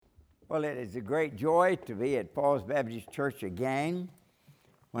Well, it is a great joy to be at Falls Baptist Church again.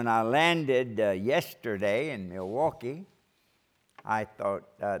 When I landed yesterday in Milwaukee, I thought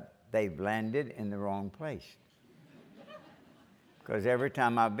they've landed in the wrong place. Because every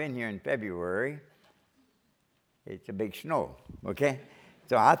time I've been here in February, it's a big snow, okay?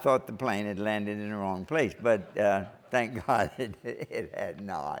 So I thought the plane had landed in the wrong place, but thank God it had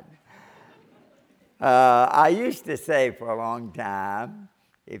not. I used to say for a long time,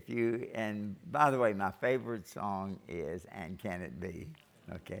 and by the way, my favorite song is "And Can It Be?"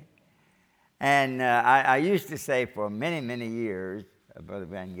 Okay, and I used to say for many, many years, Brother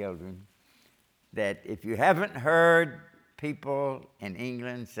Van Gelderen, that if you haven't heard people in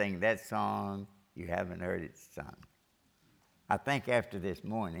England sing that song, you haven't heard it sung. I think after this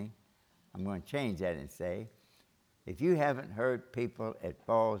morning, I'm going to change that and say, if you haven't heard people at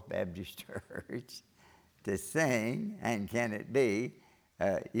Falls Baptist Church to sing "And Can It Be?"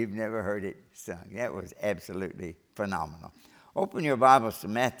 You've never heard it sung. That was absolutely phenomenal. Open your Bibles to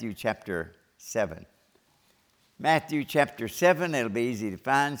Matthew chapter 7. Matthew chapter 7, it'll be easy to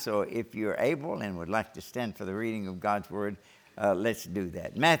find, so if you're able and would like to stand for the reading of God's Word, let's do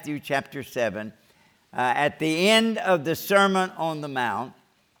that. Matthew chapter 7, at the end of the Sermon on the Mount,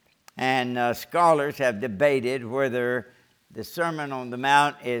 and scholars have debated whether the Sermon on the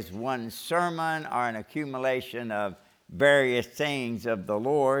Mount is one sermon or an accumulation of various sayings of the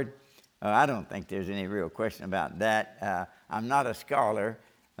Lord. I don't think there's any real question about that. I'm not a scholar,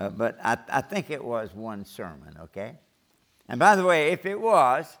 but I think it was one sermon, okay? And by the way, if it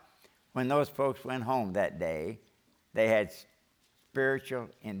was, when those folks went home that day, they had spiritual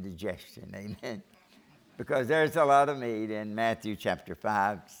indigestion, amen? Because there's a lot of meat in Matthew chapter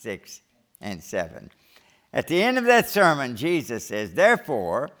 5, 6, and 7. At the end of that sermon, Jesus says,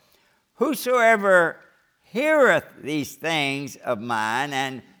 "Therefore, whosoever heareth these things of mine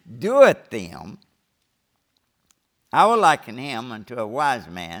and doeth them, I will liken him unto a wise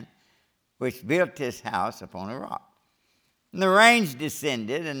man which built his house upon a rock. And the rains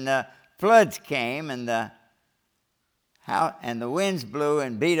descended, and the floods came, and the winds blew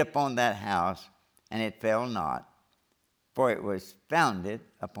and beat upon that house, and it fell not, for it was founded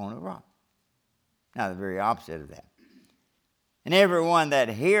upon a rock." Now, the very opposite of that. "And every one that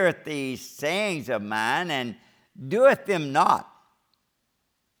heareth these sayings of mine and doeth them not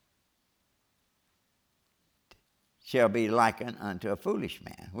shall be likened unto a foolish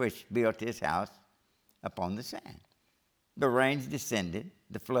man, which built his house upon the sand. The rains descended,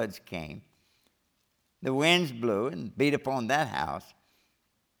 the floods came, the winds blew and beat upon that house,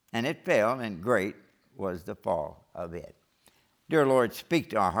 and it fell, and great was the fall of it." Dear Lord,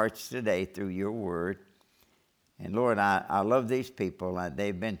 speak to our hearts today through your word. And Lord, I love these people.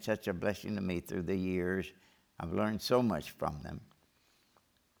 They've been such a blessing to me through the years. I've learned so much from them.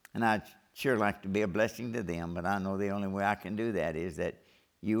 And I'd sure like to be a blessing to them, but I know the only way I can do that is that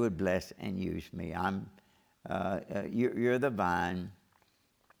you would bless and use me. You're the vine.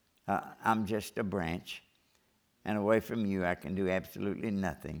 I'm just a branch. And away from you, I can do absolutely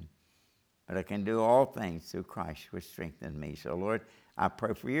nothing. But I can do all things through Christ, which strengthens me. So, Lord, I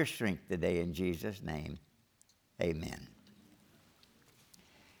pray for your strength today in Jesus' name. Amen.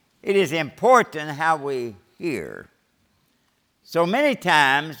 It is important how we hear. So many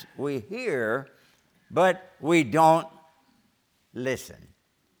times we hear, but we don't listen.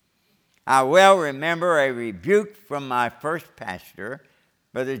 I well remember a rebuke from my first pastor,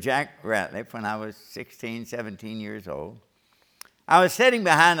 Brother Jack Ratliff, when I was 16, 17 years old. I was sitting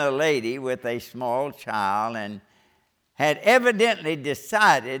behind a lady with a small child and had evidently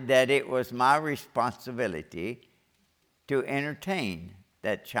decided that it was my responsibility to entertain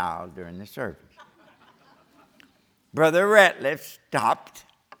that child during the service. Brother Ratliff stopped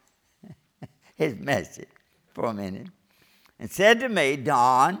his message for a minute and said to me,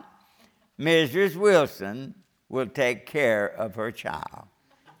 "Don, Mrs. Wilson will take care of her child.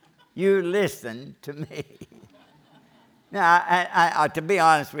 You listen to me." Now, I, to be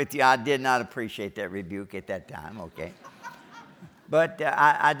honest with you, I did not appreciate that rebuke at that time, okay? But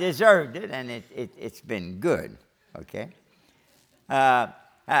I deserved it, and it's been good, okay? How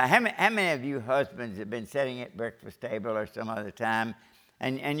many of you husbands have been sitting at breakfast table or some other time,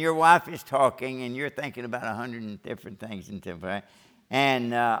 and your wife is talking, and you're thinking about 100 different things,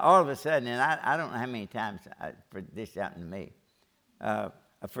 and all of a sudden, and I don't know how many times for this happened to me,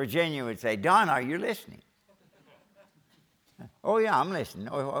 Virginia would say, "Don, are you listening?" "Oh, yeah, I'm listening."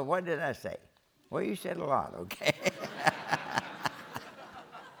 "Oh, what did I say?" "Well, you said a lot," okay?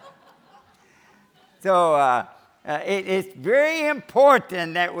 So it's very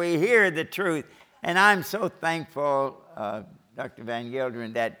important that we hear the truth. And I'm so thankful, Dr. Van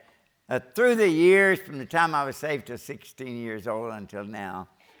Gelderen, that through the years, from the time I was saved to 16 years old until now,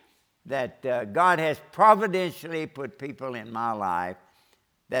 that God has providentially put people in my life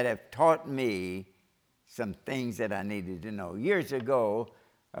that have taught me some things that I needed to know. Years ago,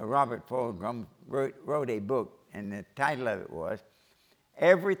 Robert Fulghum wrote a book, and the title of it was,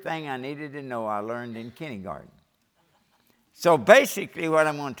 Everything I Needed to Know I Learned in Kindergarten. So basically what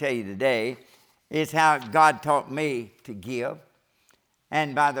I'm going to tell you today is how God taught me to give.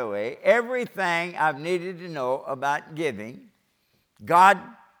 And by the way, everything I've needed to know about giving, God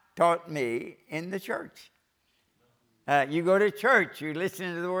taught me in the church. You go to church, you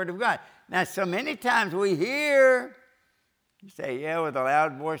listen to the Word of God. Now, so many times we hear, you say, yeah, with a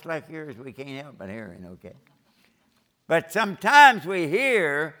loud voice like yours, we can't help but hearing, okay? But sometimes we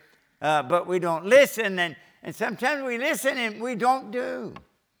hear, but we don't listen, and sometimes we listen and we don't do.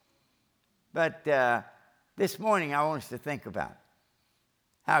 But this morning I want us to think about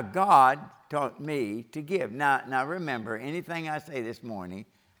how God taught me to give. Now remember, anything I say this morning,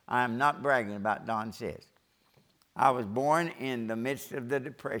 I'm not bragging about Don Says. I was born in the midst of the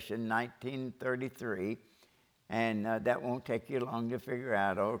Depression, 1933, and that won't take you long to figure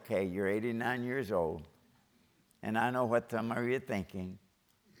out, okay, you're 89 years old, and I know what some of you are thinking.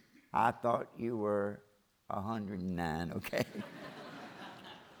 I thought you were 109, okay?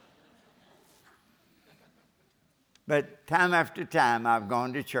 But time after time, I've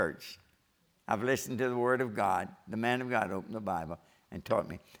gone to church. I've listened to the Word of God. The man of God opened the Bible and taught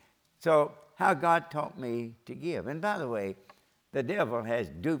me. So, how God taught me to give. And by the way, the devil has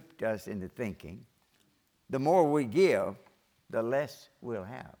duped us into thinking the more we give, the less we'll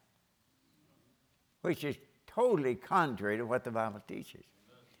have, which is totally contrary to what the Bible teaches.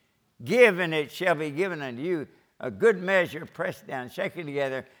 Give, and it shall be given unto you, a good measure, pressed down, shaken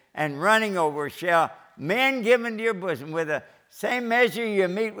together, and running over shall men give into your bosom. With the same measure you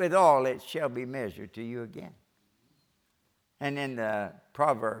meet withal, it shall be measured to you again. And in the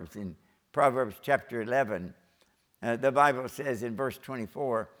Proverbs chapter 11, the Bible says in verse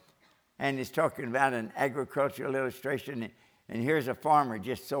 24, and it's talking about an agricultural illustration, and here's a farmer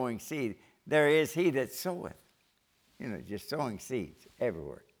just sowing seed. There is he that soweth, just sowing seeds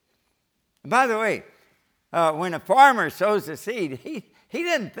everywhere. And by the way, when a farmer sows a seed, he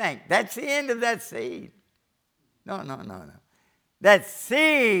doesn't think that's the end of that seed. No. That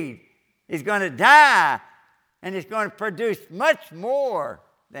seed is going to die, and it's going to produce much more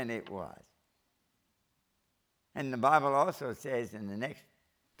than it was. And the Bible also says in the next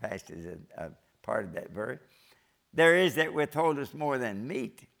passage, a part of that verse, there is that withholdeth more than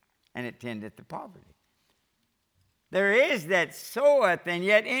meat, and it tendeth to poverty. There is that soweth and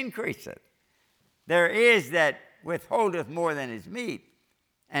yet increaseth. There is that withholdeth more than is meat,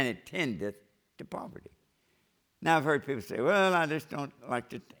 and it tendeth to poverty. Now, I've heard people say, well, I just don't like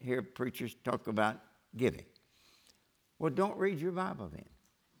to hear preachers talk about giving. Well, don't read your Bible then.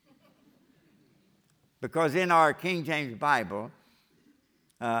 Because in our King James Bible,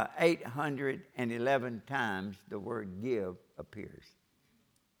 811 times the word give appears.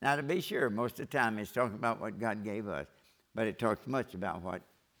 Now, to be sure, most of the time it's talking about what God gave us, but it talks much about what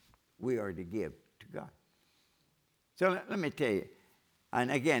we are to give to God. So let me tell you,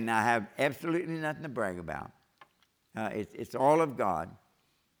 and again, I have absolutely nothing to brag about. It's all of God.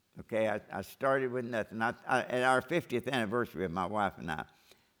 Okay, I started with nothing. At our 50th anniversary of my wife and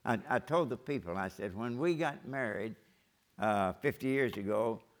I told the people, I said, when we got married 50 years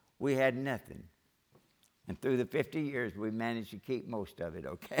ago, we had nothing. And through the 50 years, we managed to keep most of it,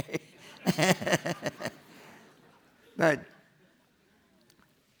 okay? But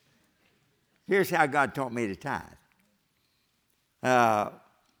here's how God taught me to tithe.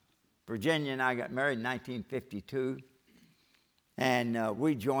 Virginia and I got married in 1952, and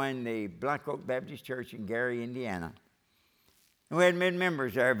we joined the Black Oak Baptist Church in Gary, Indiana. And we hadn't been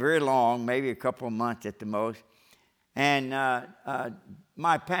members there very long, maybe a couple of months at the most. And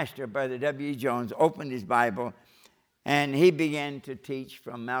my pastor, Brother W. Jones, opened his Bible, and he began to teach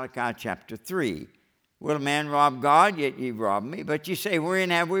from Malachi chapter 3. Will a man rob God? Yet ye rob me. But you say,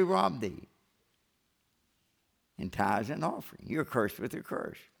 wherein have we robbed thee? In tithes and offering. You're cursed with a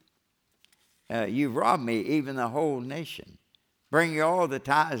curse. You've robbed me, even the whole nation. Bring you all the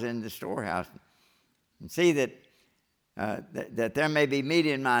tithes in the storehouse, and see that there may be meat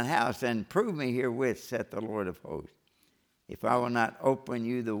in mine house, and prove me herewith, saith the Lord of hosts, if I will not open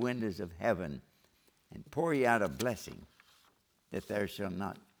you the windows of heaven and pour you out a blessing, that there shall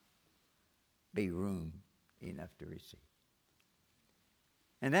not be room enough to receive.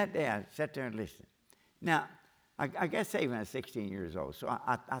 And that day I sat there and listened. Now, I got saved when I was 16 years old, so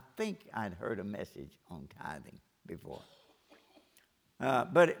I think I'd heard a message on tithing before.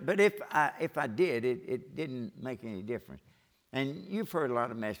 But if I did, it didn't make any difference. And you've heard a lot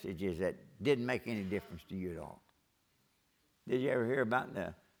of messages that didn't make any difference to you at all. Did you ever hear about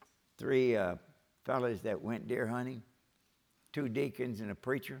the 3 fellas that went deer hunting? 2 deacons and a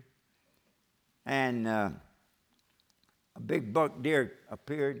preacher. And a big buck deer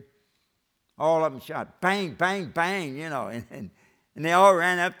appeared. All of them shot, bang, bang, bang, and they all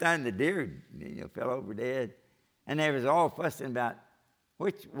ran up there, and the deer fell over dead. And they was all fussing about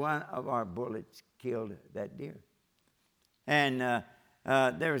which one of our bullets killed that deer. And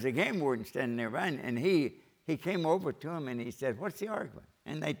there was a game warden standing there, and he came over to him, and he said, "What's the argument?"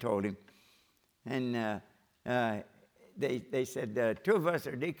 And they told him. And they said, 2 of us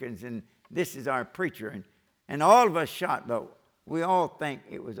are deacons, and this is our preacher. And all of us shot, but we all think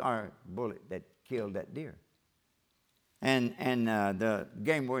it was our bullet that killed that deer. And the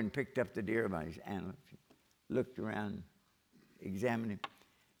game warden picked up the deer by his antlers, looked around, examined him.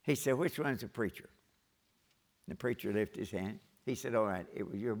 He said, "Which one's the preacher?" The preacher lifted his hand. He said, "All right, it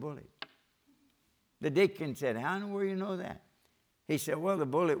was your bullet." The deacon said, "How in the world you know that?" He said, "Well, the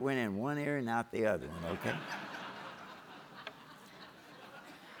bullet went in one ear and out the other one, okay?"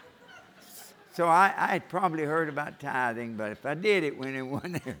 So I had probably heard about tithing, but if I did, it went in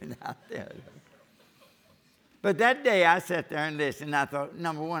one ear and out the other. But that day I sat there and listened, and I thought,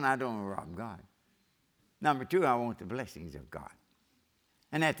 number one, I don't want to rob God. Number 2, I want the blessings of God.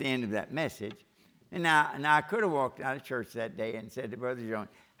 And at the end of that message, and I could have walked out of church that day and said to Brother Jones,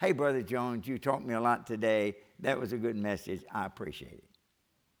 "Hey, Brother Jones, you taught me a lot today. That was a good message. I appreciate it."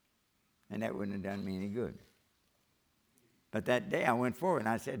 And that wouldn't have done me any good. But that day I went forward and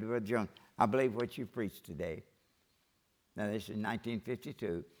I said to Brother Jones, "I believe what you preached today." Now this is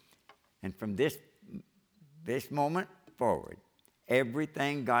 1952. And from this moment forward,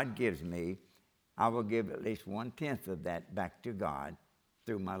 everything God gives me, I will give at least 1/10 of that back to God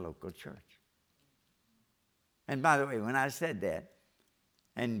through my local church. And by the way, when I said that,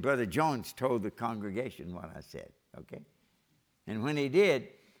 and Brother Jones told the congregation what I said, okay? And when he did,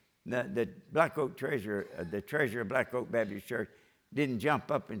 the Black Oak treasurer, the treasurer of Black Oak Baptist Church, didn't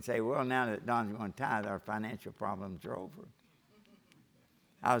jump up and say, "Well, now that Don's going to tithe, our financial problems are over."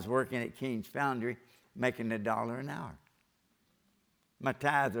 I was working at King's Foundry, making $1 an hour. My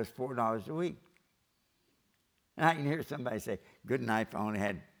tithe was $4 a week. And I can hear somebody say, "Good night, if I only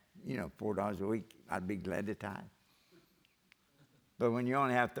had, $4 a week, I'd be glad to tithe." But when you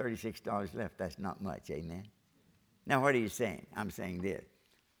only have $36 left, that's not much, amen? Now, what are you saying? I'm saying this.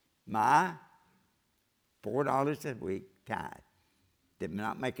 My $4 a week tithe did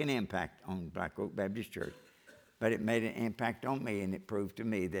not make an impact on Black Oak Baptist Church, but it made an impact on me, and it proved to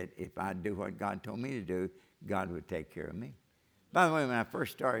me that if I do what God told me to do, God would take care of me. By the way, when I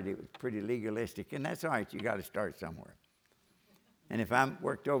first started, it was pretty legalistic, and that's all right. You got to start somewhere. And if I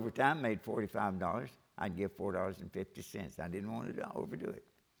worked overtime, made $45, I'd give $4.50. I didn't want to overdo it.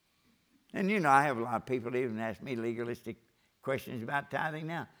 And, I have a lot of people even ask me legalistic questions about tithing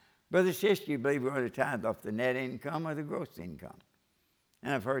now. "Brother, sister, you believe we're going to tithe off the net income or the gross income?"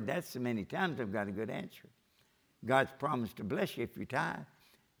 And I've heard that so many times, I've got a good answer. God's promised to bless you if you tithe.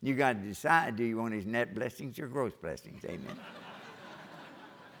 You got to decide, do you want his net blessings or gross blessings? Amen.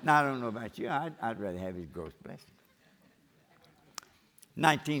 Now, I don't know about you. I'd rather have his gross blessings.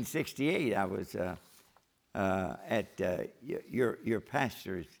 1968, I was at your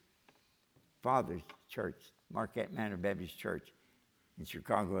pastor's father's church, Marquette Manor Baptist Church in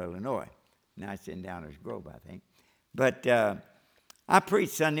Chicago, Illinois. Now it's in Downers Grove, I think. But I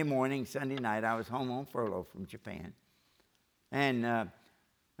preached Sunday morning, Sunday night. I was home on furlough from Japan. And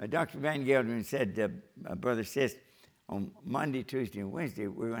Dr. Van Gelderen said, "Brother Sis, on Monday, Tuesday, and Wednesday,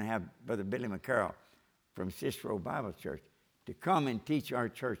 we're going to have Brother Billy McCarroll from Cicero Bible Church to come and teach our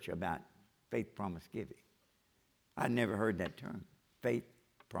church about faith promise giving." I'd never heard that term, faith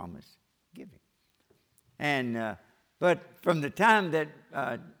promise giving. And but from the time that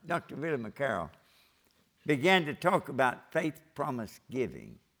Dr. Billy McCarroll began to talk about faith promise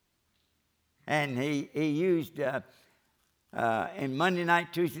giving, and he used in Monday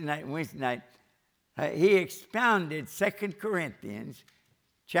night, Tuesday night, and Wednesday night, he expounded 2 Corinthians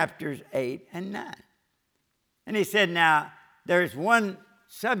chapters 8 and 9. And he said, now, there's one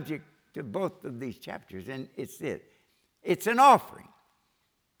subject to both of these chapters, and it's this. It's an offering.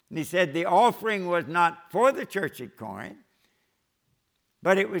 And he said the offering was not for the church at Corinth,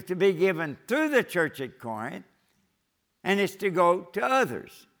 but it was to be given through the church at Corinth, and it's to go to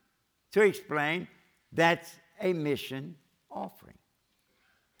others. To explain, that's a mission offering.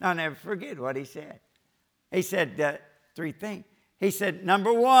 I'll never forget what he said. He said 3 things. He said,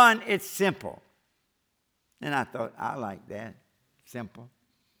 number one, it's simple. And I thought, I like that. simple.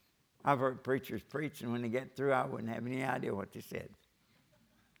 I've heard preachers preach, and when they get through, I wouldn't have any idea what they said.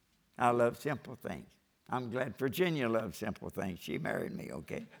 I love simple things. I'm glad Virginia loves simple things. She married me,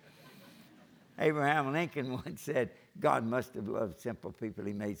 okay? Abraham Lincoln once said, God must have loved simple people.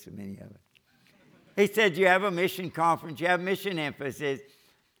 He made so many of them. He said, you have a mission conference, you have mission emphasis,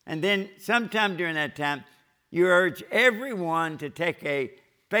 and then sometime during that time, you urge everyone to take a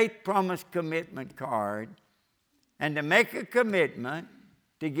faith promise commitment card and to make a commitment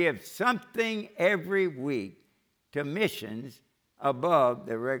to give something every week to missions above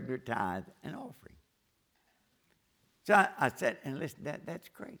the regular tithe and offering. So I said, and listen, that's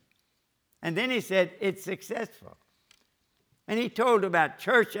great. And then he said, it's successful. And he told about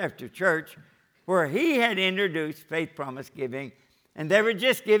church after church where he had introduced faith promise giving, and they were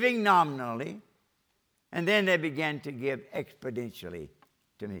just giving nominally, and then they began to give exponentially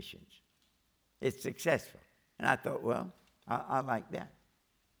to missions. It's successful. And I thought, well, I like that.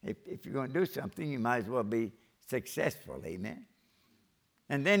 If you're going to do something, you might as well be successful, amen?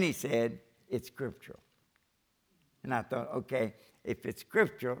 And then he said, it's scriptural. And I thought, okay, if it's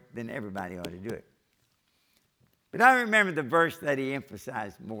scriptural, then everybody ought to do it. But I remember the verse that he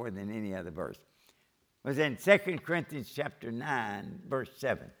emphasized more than any other verse. It was in 2 Corinthians chapter 9, verse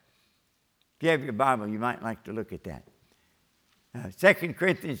 7. If you have your Bible, you might like to look at that. 2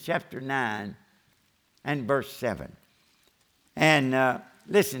 Corinthians chapter 9 and verse 7. And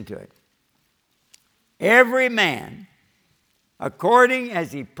listen to it. Every man, according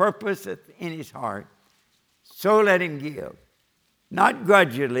as he purposeth in his heart, so let him give, not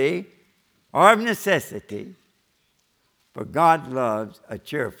grudgingly or of necessity, for God loves a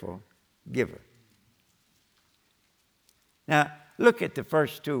cheerful giver. Now, look at the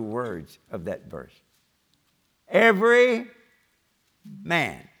first two words of that verse. Every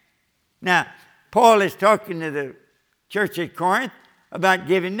man. Now, Paul is talking to the church at Corinth about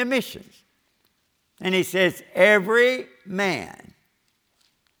giving to missions. And he says, every man,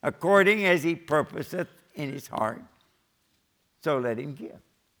 according as he purposeth in his heart, so let him give.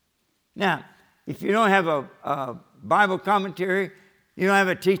 Now, if you don't have a Bible commentary, you don't have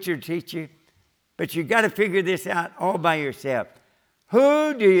a teacher to teach you, but you've got to figure this out all by yourself.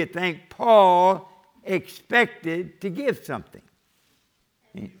 Who do you think Paul expected to give something?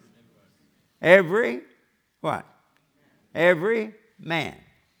 Every what? Every man.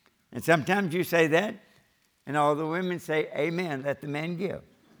 And sometimes you say that, and all the women say, amen, let the men give.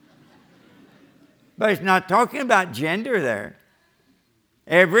 But it's not talking about gender there.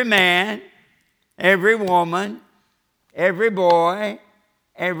 Every man, every woman, every boy,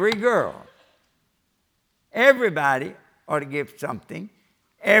 every girl. Everybody ought to give something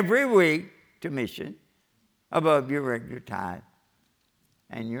every week to mission above your regular tithe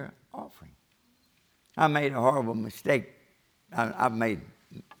and your offering. I made a horrible mistake. I've made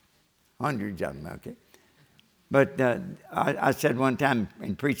hundreds of them, okay? But I said one time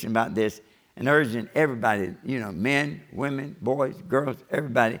in preaching about this and urging everybody, men, women, boys, girls,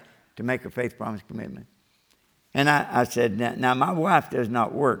 everybody to make a faith promise commitment. And I said, now my wife does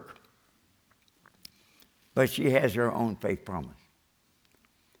not work, but she has her own faith promise.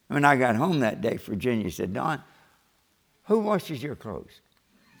 When I got home that day, Virginia said, Don, who washes your clothes?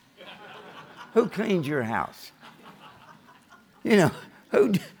 Who cleans your house?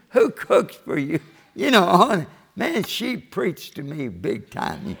 Who cooks for you? Man, she preached to me big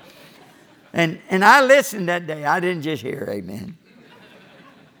time. And I listened that day. I didn't just hear amen.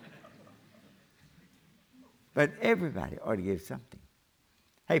 But everybody ought to give something.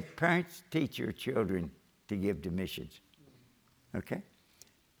 Hey, parents, teach your children to give to missions. Okay?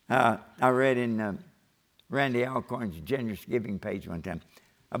 I read in Randy Alcorn's generous giving page one time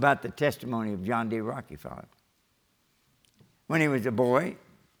about the testimony of John D. Rockefeller. When he was a boy,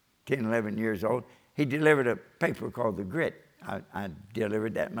 10, 11 years old, he delivered a paper called The Grit. I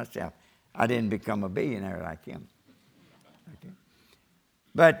delivered that myself. I didn't become a billionaire like him. Okay?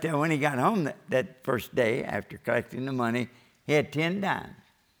 But when he got home that first day after collecting the money, he had 10 dimes.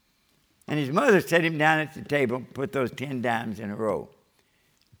 And his mother set him down at the table, put those 10 dimes in a row,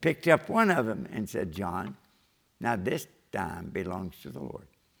 picked up one of them and said, John, now this dime belongs to the Lord.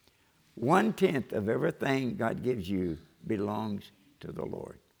 1/10 of everything God gives you belongs to the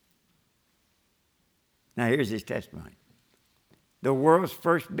Lord. Now here's his testimony. The world's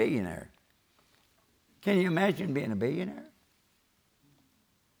first billionaire. Can you imagine being a billionaire?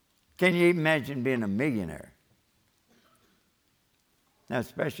 Can you imagine being a millionaire? Now,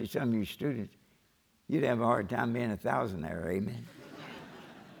 especially some of you students, you'd have a hard time being a thousandaire, amen?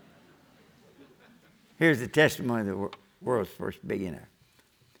 Here's the testimony of the world's first billionaire.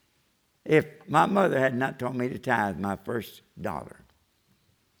 If my mother had not told me to tithe my first dollar,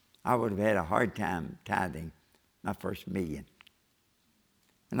 I would have had a hard time tithing my first $1 million.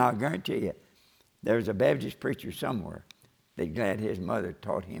 And I'll guarantee you, there's a Baptist preacher somewhere that's glad his mother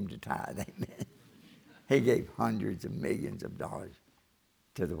taught him to tithe. Amen. He gave hundreds of millions of dollars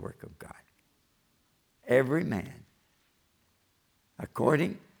to the work of God. Every man,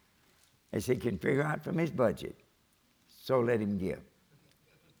 according as he can figure out from his budget, so let him give.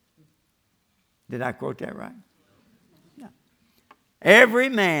 Did I quote that right? No. Every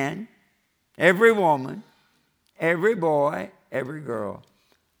man, every woman, every boy, every girl,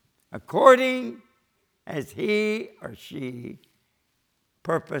 according as he or she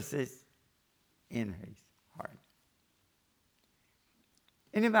purposes in his heart.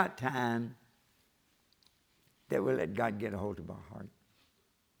 Ain't it about time that we let God get a hold of our heart?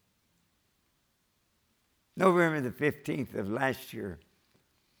 November the 15th of last year,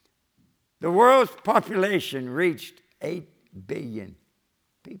 the world's population reached 8 billion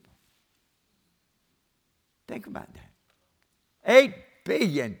people. Think about that. 8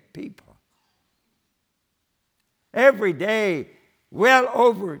 billion people. Every day, well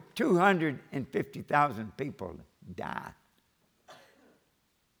over 250,000 people die.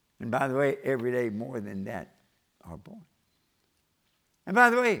 And by the way, every day more than that are born. And by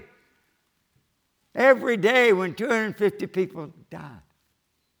the way, every day when 250 people die,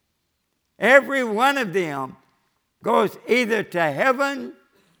 every one of them goes either to heaven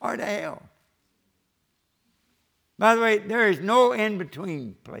or to hell. By the way, there is no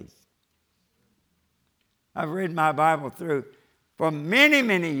in-between place. I've read my Bible through for many,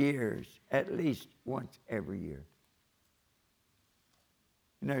 many years, at least once every year.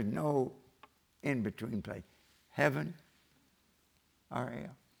 And there's no in-between place. Heaven or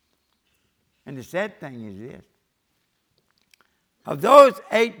hell. And the sad thing is this. Of those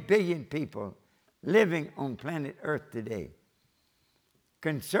 8 billion people living on planet Earth today,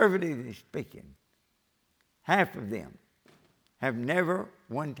 conservatively speaking, half of them have never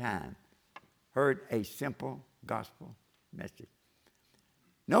one time heard a simple gospel message.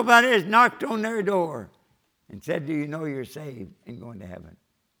 Nobody has knocked on their door and said, do you know you're saved and going to heaven?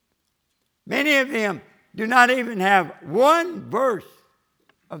 Many of them do not even have one verse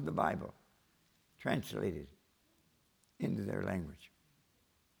of the Bible translated into their language.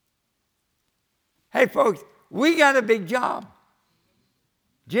 Hey, folks, we got a big job.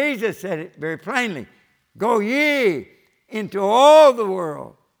 Jesus said it very plainly. Go ye into all the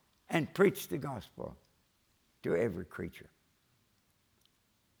world and preach the gospel to every creature.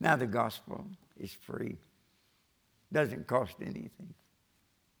 Now, the gospel is free. Doesn't cost anything.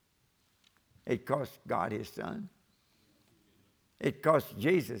 It cost God his son. It cost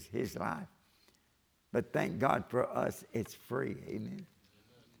Jesus his life. But thank God for us, it's free. Amen.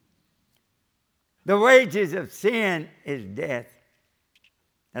 The wages of sin is death.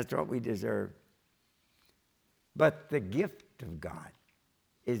 That's what we deserve. But the gift of God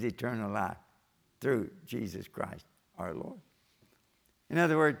is eternal life through Jesus Christ our Lord. In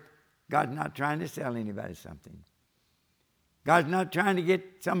other words, God's not trying to sell anybody something. God's not trying to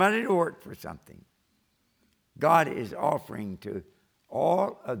get somebody to work for something. God is offering to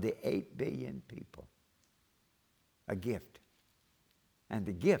all of the 8 billion people a gift. And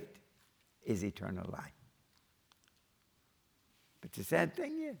the gift is eternal life. But the sad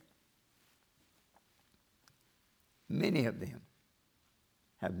thing is, many of them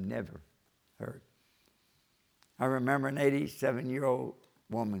have never heard. I remember an 87-year-old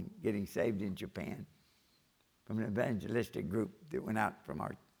woman getting saved in Japan from an evangelistic group that went out from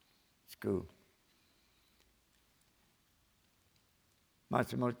our school.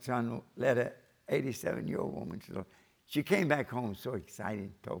 Matsumoto-san led an 87-year-old woman to the Lord. She came back home so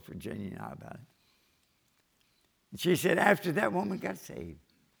excited, told Virginia and I about it. And she said after that woman got saved,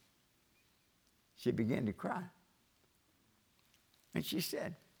 she began to cry. And she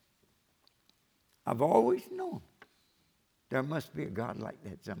said, I've always known there must be a God like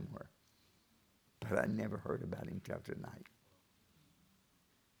that somewhere, but I never heard about him till tonight.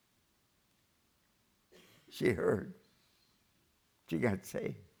 She heard. She got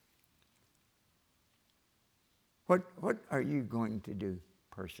saved. What are you going to do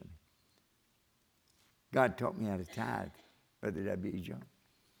personally? God taught me how to tithe, Brother W. Jones.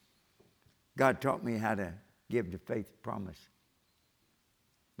 God taught me how to give the faith promise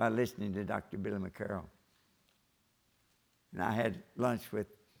by listening to Dr. Billy McCarroll. And I had lunch with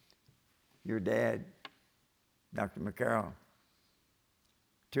your dad, Dr. McCarroll.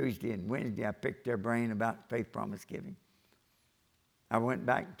 Tuesday and Wednesday, I picked their brain about faith promise giving. I went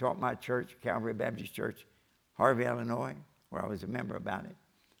back and taught my church, Calvary Baptist Church, Harvey, Illinois, where I was a member about it.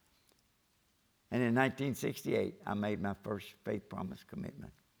 And in 1968, I made my first faith promise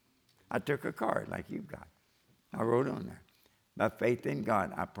commitment. I took a card like you've got. I wrote on there, by faith in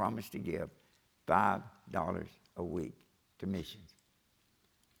God, I promise to give $5 a week to missions.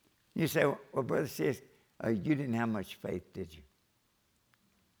 You say, well, Brother Sis, you didn't have much faith, did you?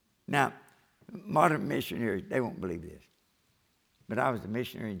 Now, modern missionaries, they won't believe this. But I was a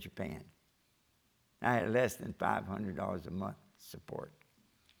missionary in Japan. I had less than $500 a month support.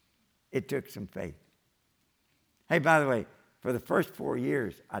 It took some faith. Hey, by the way, for the first 4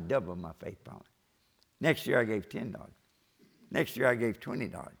 years, I doubled my faith promise. Next year, I gave $10. Next year, I gave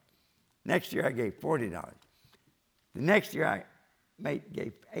 $20. Next year, I gave $40. The next year, I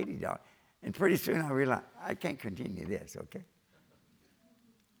gave $80. And pretty soon, I realized I can't continue this, okay?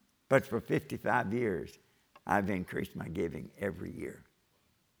 But for 55 years, I've increased my giving every year.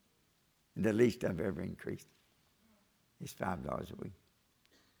 The least I've ever increased is $5 a week.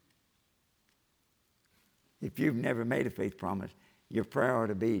 If you've never made a faith promise, your prayer ought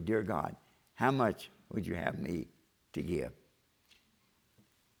to be, dear God, how much would you have me to give?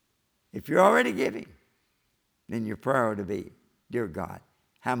 If you're already giving, then your prayer ought to be, dear God,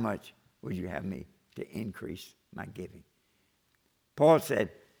 how much would you have me to increase my giving? Paul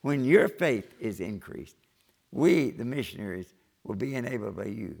said, when your faith is increased, we, the missionaries, will be enabled by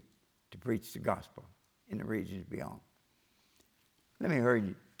you to preach the gospel in the regions beyond. Let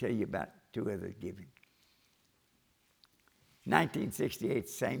me tell you about two other giving. 1968,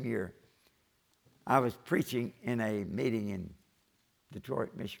 same year, I was preaching in a meeting in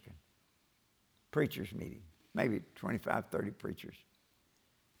Detroit, Michigan. Preachers meeting, maybe 25, 30 preachers.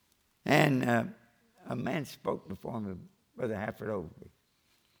 And a man spoke before me, Brother Hafford Overby.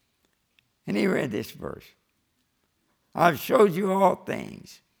 And he read this verse. I've showed you all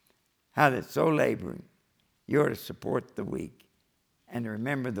things, how that so laboring, you are to support the weak and to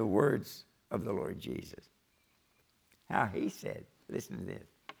remember the words of the Lord Jesus. How he said, listen to this,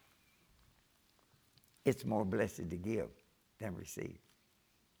 it's more blessed to give than receive.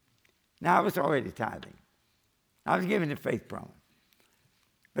 Now, I was already tithing. I was giving the faith promise.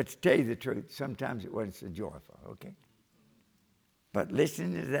 But to tell you the truth, sometimes it wasn't so joyful, okay? But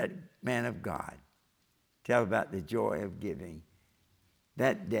listen to that man of God tell about the joy of giving.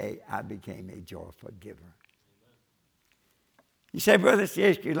 That day, I became a joyful giver. You say, Brother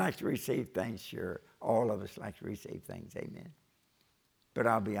Sisk, you like to receive things? Sure, all of us like to receive things, amen. But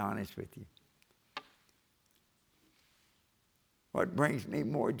I'll be honest with you. What brings me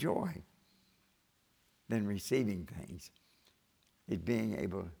more joy than receiving things is being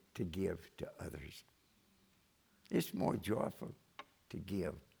able to give to others. It's more joyful to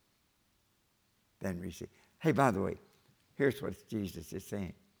give than receive. Hey, by the way, here's what Jesus is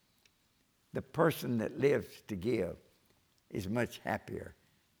saying. The person that lives to give is much happier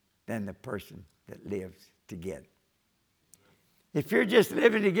than the person that lives to get. If you're just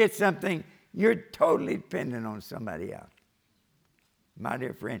living to get something, you're totally dependent on somebody else. My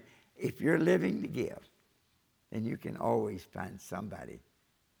dear friend, if you're living to give, then you can always find somebody,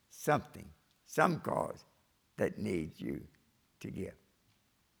 something, some cause that needs you to give.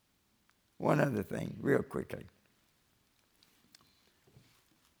 One other thing, real quickly.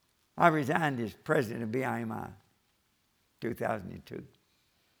 I resigned as president of BIMI 2002.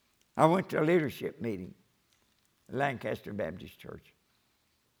 I went to a leadership meeting at Lancaster Baptist Church.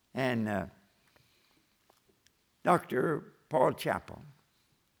 And Dr. Paul Chappell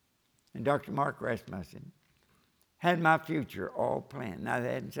and Dr. Mark Rasmussen had my future all planned. Now,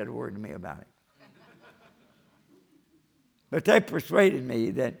 they hadn't said a word to me about it. But they persuaded me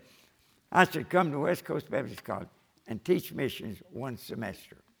that I should come to West Coast Baptist College and teach missions one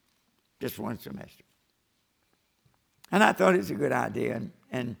semester, just one semester. And I thought it was a good idea,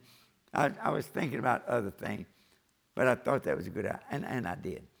 and I was thinking about other things, but I thought that was a good idea, and I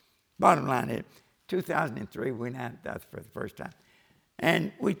did. Bottom line is, 2003, we went out for the first time,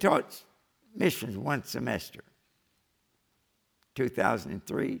 and we taught missions one semester.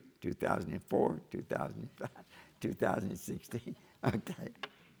 2003, 2004, 2005, 2016, okay.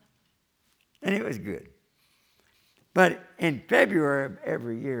 And it was good. But in February of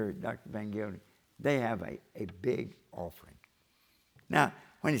every year, Dr. Van Gelder, they have a big offering. Now,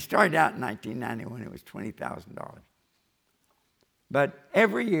 when it started out in 1991, it was $20,000. But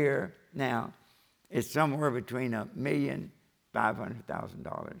every year now, it's somewhere between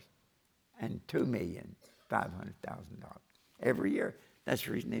 $1,500,000 and $2,500,000. Every year. That's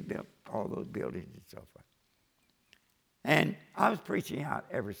the reason they built all those buildings and so forth. And I was preaching out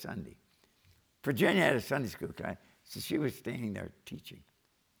every Sunday. Virginia had a Sunday school class, so she was standing there teaching.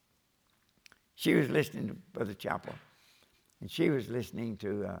 She was listening to Brother Chappell, and she was listening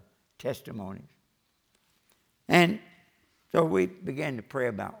to testimonies. And So we began to pray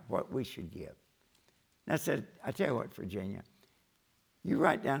about what we should give. And I said, I tell you what, Virginia, you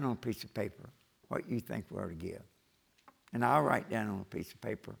write down on a piece of paper what you think we ought to give. And I'll write down on a piece of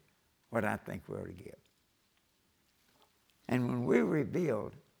paper what I think we ought to give. And when we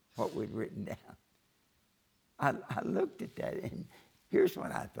revealed what we'd written down, I looked at that, and here's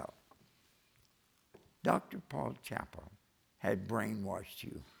what I thought. Dr. Paul Chappell had brainwashed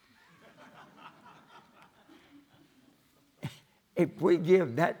you. If we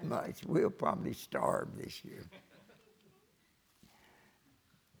give that much, we'll probably starve this year.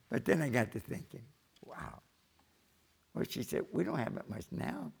 But then I got to thinking, wow. Well, she said, we don't have that much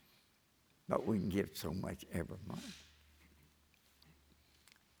now, but we can give so much every month.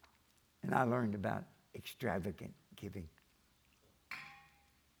 And I learned about extravagant giving.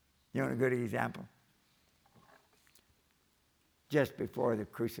 You want a good example? Just before the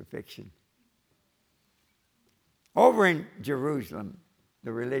crucifixion. Over in Jerusalem,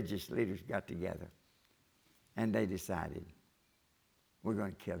 the religious leaders got together and they decided, we're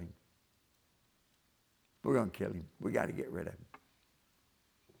going to kill him. We're going to kill him. We got to get rid of him.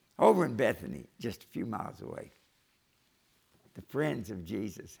 Over in Bethany, just a few miles away, the friends of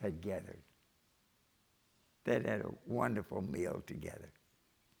Jesus had gathered. They'd had a wonderful meal together.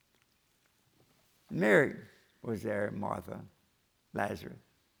 Mary was there, Martha, Lazarus,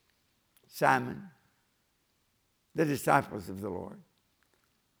 Simon, the disciples of the Lord.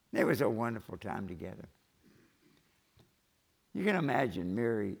 It was a wonderful time together. You can imagine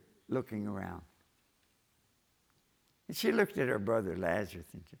Mary looking around. And she looked at her brother Lazarus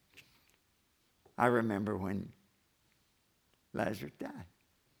and said, I remember when Lazarus died.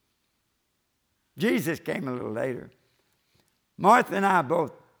 Jesus came a little later. Martha and I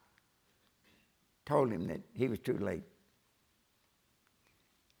both told him that he was too late.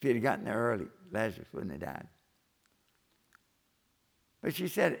 If he'd have gotten there early, Lazarus wouldn't have died. But she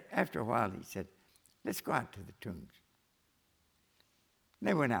said, after a while, he said, let's go out to the tombs. And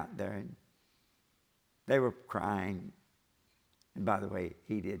they went out there, and they were crying. And by the way,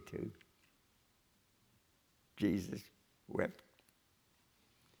 he did too. Jesus wept.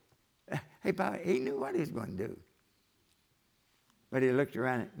 Hey, he knew what he was going to do. But he looked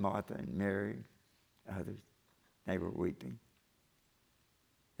around at Martha and Mary, others. They were weeping.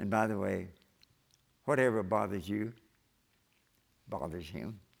 And by the way, whatever bothers you bothers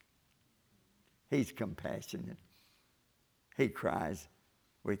him. He's compassionate. He cries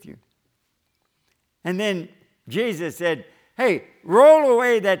with you. And then Jesus said, hey, roll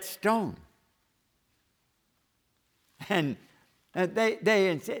away that stone. And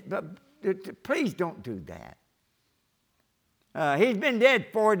they said, but please don't do that. He's been dead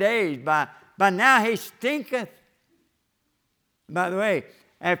 4 days. By now he stinketh. By the way,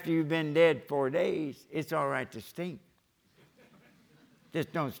 after you've been dead 4 days, it's all right to stink.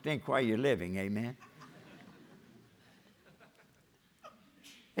 Just don't stink while you're living, amen?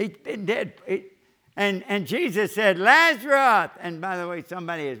 He's been dead. And Jesus said, Lazarus. And by the way,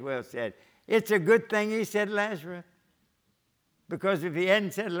 somebody as well said, it's a good thing he said Lazarus. Because if he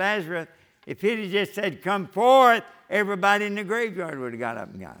hadn't said Lazarus, if he'd have just said, come forth, everybody in the graveyard would have got up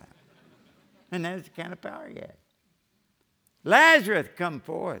and got up. And that's the kind of power he had. Lazarus, come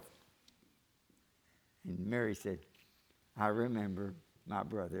forth. And Mary said, I remember my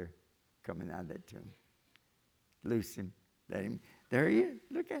brother coming out of that tomb. Loose him, let him. There he is.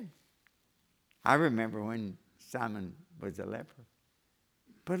 Look at him. I remember when Simon was a leper.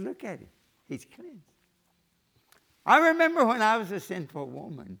 But look at him. He's cleansed. I remember when I was a sinful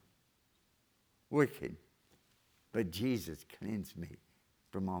woman, wicked. But Jesus cleansed me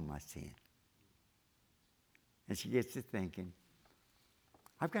from all my sin. And she gets to thinking,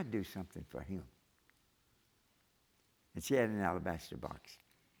 I've got to do something for him. And she had an alabaster box.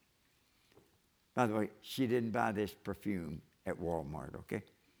 By the way, she didn't buy this perfume at Walmart, okay?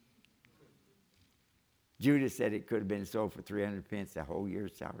 Judas said it could have been sold for 300 pence a whole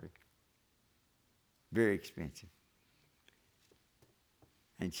year's salary. Very expensive.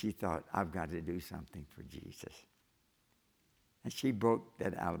 And she thought, I've got to do something for Jesus. And she broke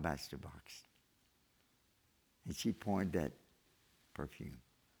that alabaster box. And she poured that perfume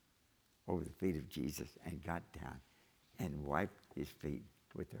over the feet of Jesus and got down and wiped his feet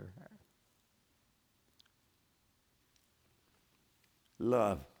with her hair.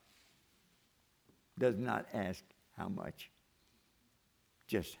 Love does not ask how much,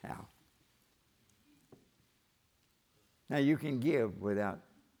 just how. Now you can give without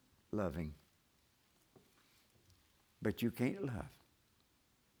loving, but you can't love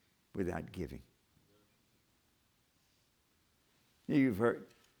without giving. You've heard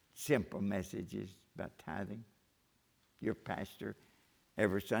simple messages about tithing. your pastor,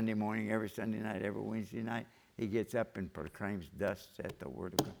 every Sunday morning, every Sunday night, every Wednesday night, he gets up and proclaims, thus saith the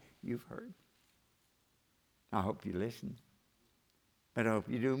word of God. You've heard. I hope you listen. But I hope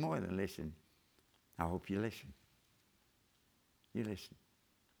you do more than listen. I hope you listen. You listen.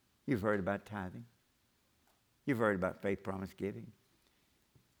 You've heard about tithing. You've heard about faith promise giving.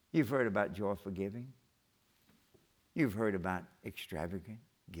 You've heard about joyful giving. You've heard about extravagant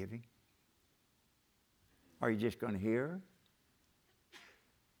giving. Are you just going to hear?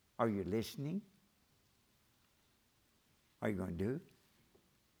 Are you listening? Are you going to do?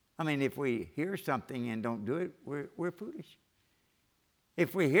 I mean, if we hear something and don't do it, we're foolish.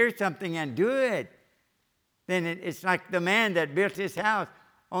 If we hear something and do it, then it's like the man that built his house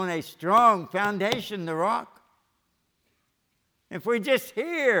on a strong foundation, the rock. If we just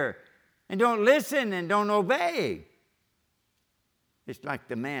hear and don't listen and don't obey, it's like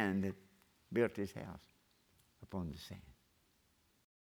the man that built his house upon the sand.